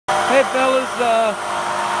Hey fellas,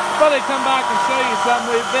 thought I'd come back and show you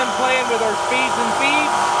something. We've been playing with our speeds and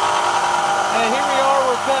feeds, and here we are.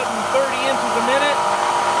 We're cutting 30 inches a minute,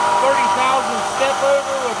 30,000 step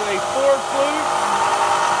over with a 4 flute,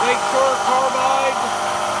 big short carbide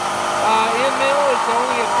end mill. It's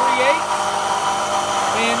only a 3/8,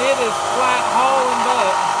 and it is flat hauling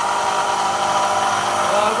butt.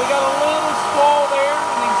 We got a little squall there,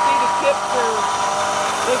 and you can see the tips are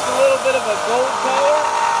just a little bit of a gold color.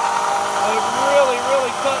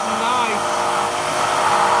 Really cutting nice.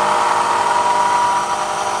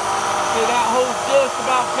 See, that hole's just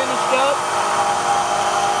about finished up.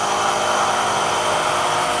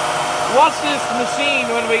 Watch this machine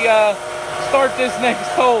when we start this next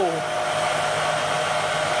hole.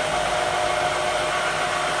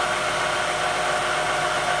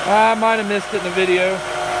 I might have missed it in the video.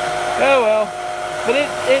 Oh well. But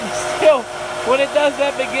it still, when it does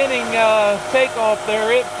that beginning takeoff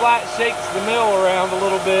there, it flat shakes the mill around a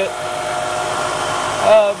little bit.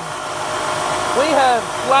 We have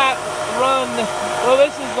flat run, well,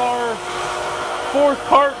 this is our 4th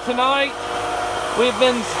part tonight. We've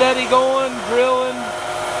been steady going, drilling,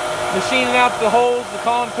 machining out the holes, the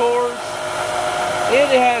contours. It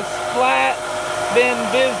has flat been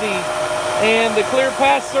busy, and the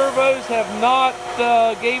Clearpath servos have not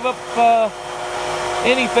gave up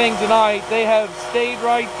anything tonight. They have stayed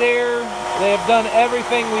right there. They have done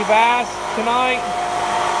everything we've asked tonight.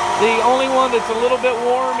 The only one that's a little bit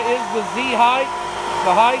warm is the Z height,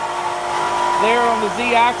 the height there on the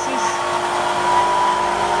Z axis.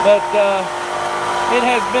 But it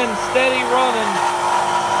has been steady running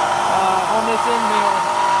on this end mill.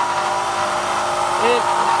 It's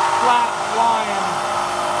flat flying.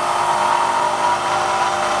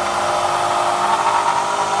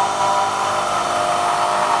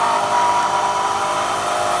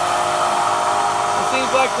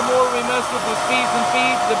 Like the more we mess with the speeds and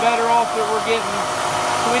feeds, the better off that we're getting.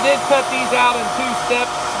 So we did cut these out in 2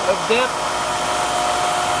 steps of depth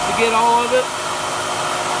to get all of it.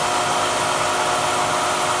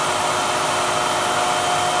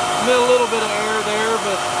 A little bit of air there,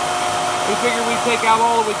 but we figured we'd take out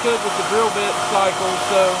all that we could with the drill bit cycle.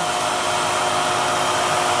 So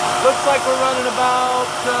looks like we're running about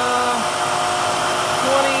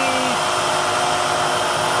 20.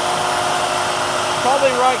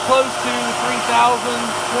 Probably right close to 3,000,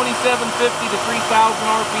 2750 to 3,000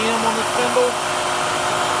 RPM on the spindle.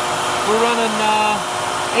 We're running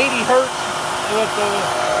 80 hertz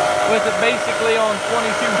with it basically on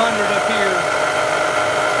 2200 up here.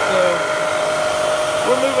 So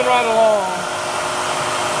we're moving right along.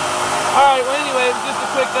 Alright, well anyway, it was just a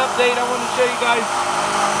quick update. I wanted to show you guys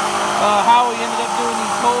how we ended up doing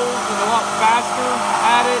these holes and a lot faster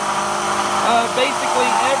at it. Basically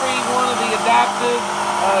every one of the adaptive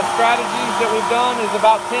strategies that we've done is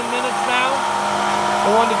about 10 minutes now.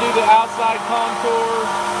 The one to do the outside contour,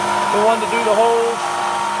 the one to do the holes.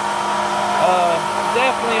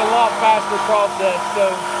 Definitely a lot faster process. So,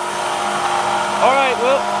 alright,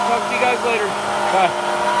 well, talk to you guys later. Bye.